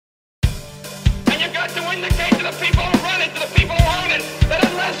to indicate to the people who run it, to the people who own it, that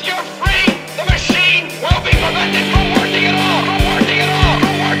unless you're free, the machine will be prevented from working at all, from working at all,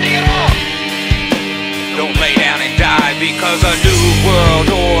 from working at all. Don't lay down and die because a new world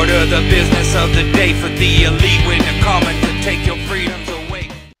order, the business of the day for the elite, when they're coming to take your freedoms away.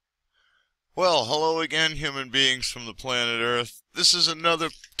 Well, hello again, human beings from the planet Earth. This is another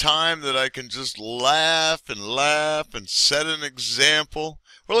time that I can just laugh and set an example.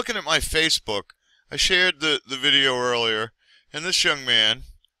 We're looking at my Facebook. I shared the video earlier, and this young man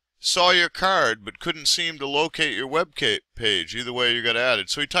saw your card but couldn't seem to locate your web page. Either way, you got added.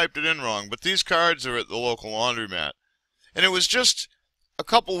 So he typed it in wrong. But these cards are at the local laundromat. And it was just a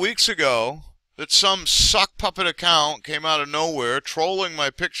couple weeks ago that some suck puppet account came out of nowhere, trolling my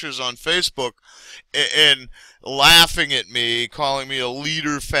pictures on Facebook and laughing at me, calling me a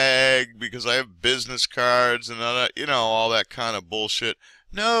leader fag because I have business cards and you know, all that kind of bullshit.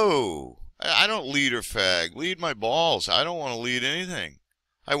 No, I don't lead or fag. Lead my balls. I don't want to lead anything.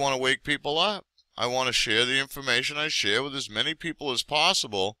 I want to wake people up. I want to share the information I share with as many people as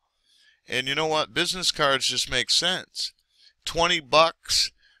possible. And you know what? Business cards just make sense.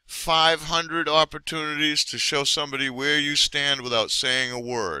 $20, 500 opportunities to show somebody where you stand without saying a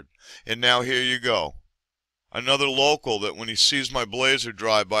word. And now here you go. Another local that when he sees my blazer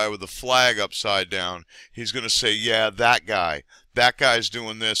drive by with the flag upside down, he's going to say, yeah, that guy's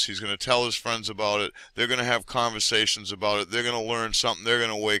doing this. He's going to tell his friends about it. They're going to have conversations about it. They're going to learn something. They're going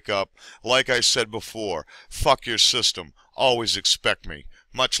to wake up. Like I said before, fuck your system. Always expect me.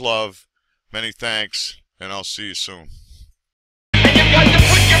 Much love, many thanks, and I'll see you soon.